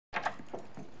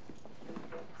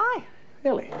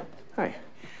Ellie, hey.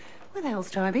 Where the hell's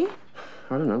Toby?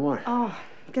 I don't know, why? Oh,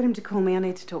 get him to call me. I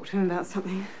need to talk to him about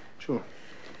something. Sure.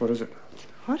 What is it?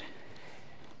 What?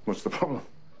 What's the problem?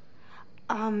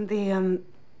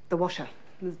 The washer.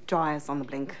 The dryer's on the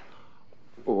blink.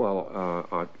 Well,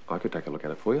 I could take a look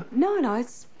at it for you. No,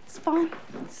 it's fine.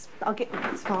 It's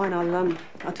fine.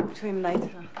 I'll talk to him later.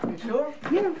 You sure?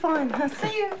 Yeah, I'm fine. I'll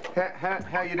see you.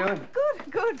 How you doing?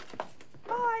 Good.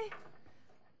 Bye.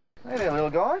 Hey there, little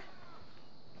guy.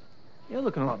 You're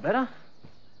looking a lot better.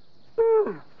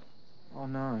 Oh,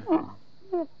 no.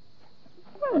 No.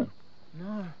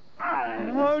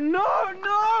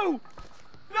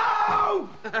 No!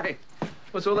 Hey,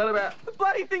 what's all that about? The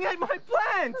bloody thing ate my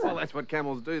plants! Well, that's what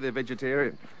camels do. They're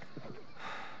vegetarian.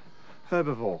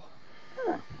 Herbivore.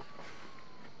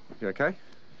 You okay?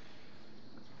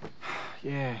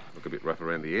 Yeah. Look a bit rough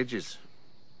around the edges.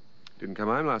 Didn't come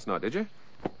home last night, did you?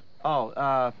 Oh,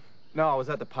 no, I was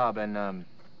at the pub and,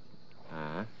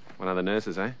 One of the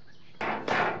nurses, eh?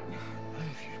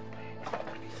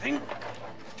 Anything?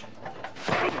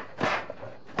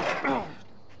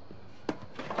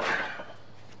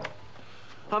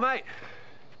 Oh, mate.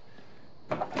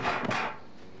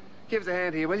 Give us a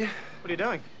hand here, will you? What are you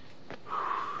doing?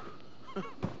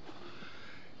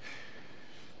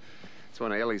 It's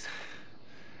one of Ellie's.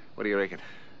 What do you reckon?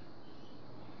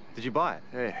 Did you buy it?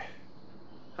 Yeah.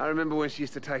 I remember when she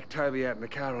used to take Toby out in the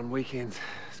car on weekends,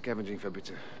 scavenging for bits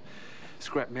of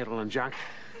scrap metal and junk.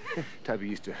 Toby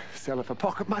used to sell it for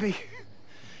pocket money.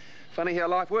 Funny how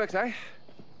life works, eh?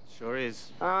 Sure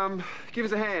is. Give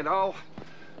us a hand. I'll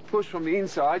push from the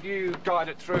inside. You guide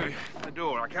it through the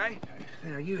door, okay?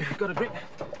 Now, you got a grip?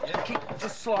 Yeah.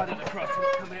 Just slide it across and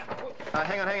it'll come out.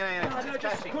 Hang on. No,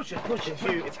 just push it.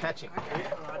 Hugh, it's catching. Okay,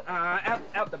 all right.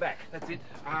 Out the back. That's it.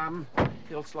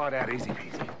 It'll slide out easy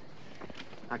peasy.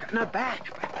 Okay. No,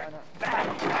 back.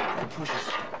 Push it.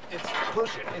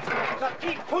 Push it. No,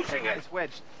 keep pushing it. It's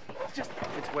wedged.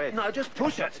 It's wedged. No, just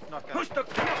push it. It's not going. Push the...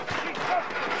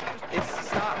 It's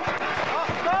stop.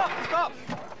 Stop!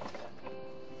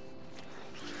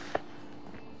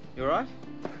 You all right?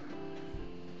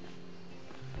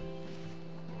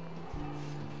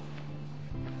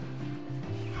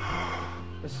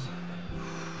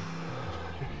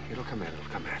 It'll come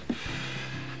out.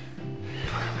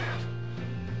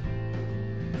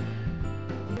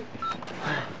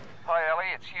 Hi,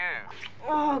 Ellie, it's Hugh.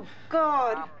 Oh,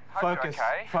 God. Hope you're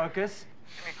okay. Focus.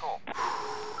 Give me a call.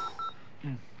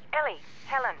 Ellie,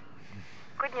 Helen.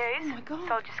 Good news. Oh, my God.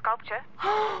 Sold your sculpture.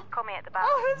 Call me at the bar.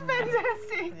 Oh, that's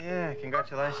fantastic. Yeah,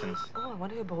 congratulations. Oh, I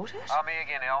wonder who bought it. Me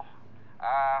again, El.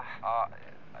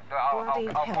 Bloody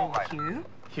I'll call hell, later. Hugh.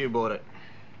 Hugh bought it.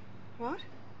 What?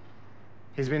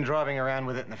 He's been driving around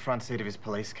with it in the front seat of his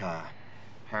police car.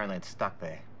 Apparently it's stuck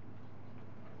there.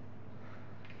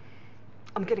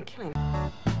 I'm gonna kill him.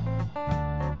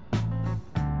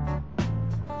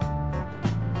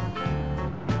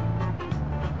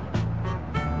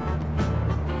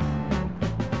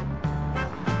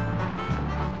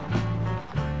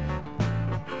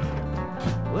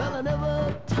 Well, I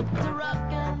never took to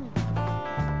rockin',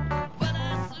 but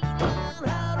I soon learned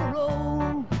how to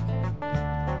roll.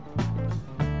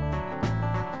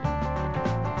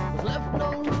 Was left no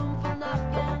room for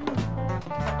knocking,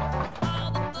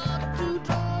 all the thought to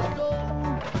draw the door.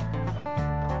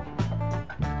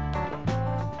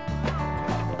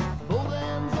 Both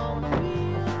hands on the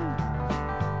wheel,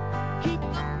 keep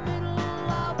the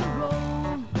middle of the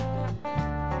road.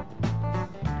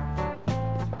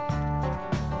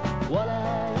 One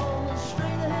eye on the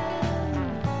straight ahead,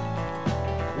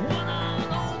 one eye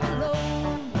on the low.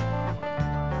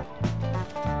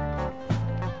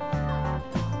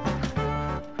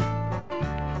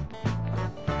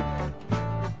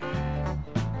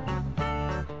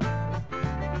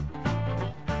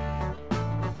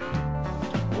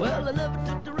 Well, I never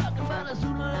took the rock and found a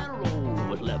sooner and a roll.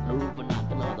 Was left no room for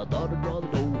knocking on the thought to draw the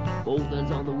door. Both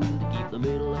hands on the wheel to keep the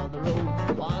middle of the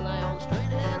road. One eye on the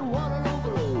straight ahead, one eye on the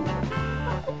low.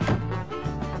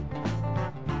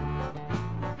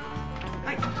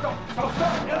 Hey, stop,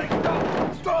 Ellie,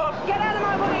 stop! Get out of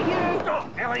my way, Hugh!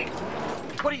 Stop, Ellie!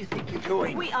 What do you think you're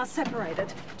doing? We are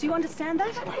separated. Do you understand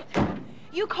that?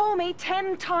 You call me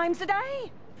 10 times a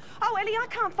day. Oh, Ellie, I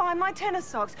can't find my tennis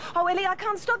socks. Oh, Ellie, I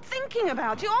can't stop thinking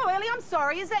about you. Oh, Ellie, I'm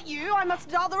sorry. Is that you? I must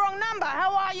have dialed the wrong number.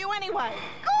 How are you anyway?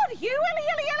 God, Hugh, Ellie,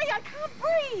 I can't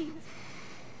breathe.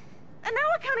 And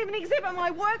now I can't even exhibit my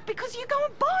work because you go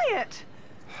and buy it.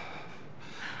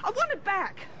 I want it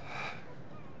back.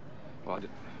 Well,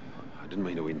 I didn't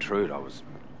mean to intrude. I was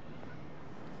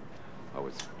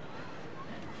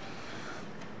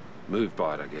moved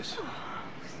by it, I guess.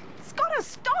 It's gotta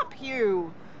stop,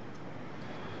 Hugh.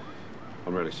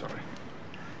 I'm really sorry.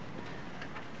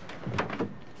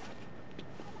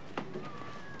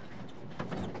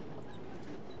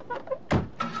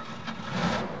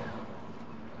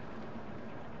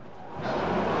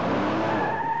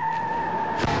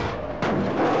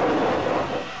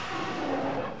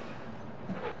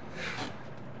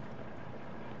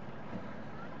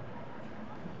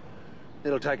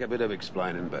 It'll take a bit of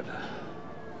explaining, but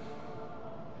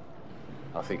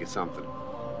I think it's something.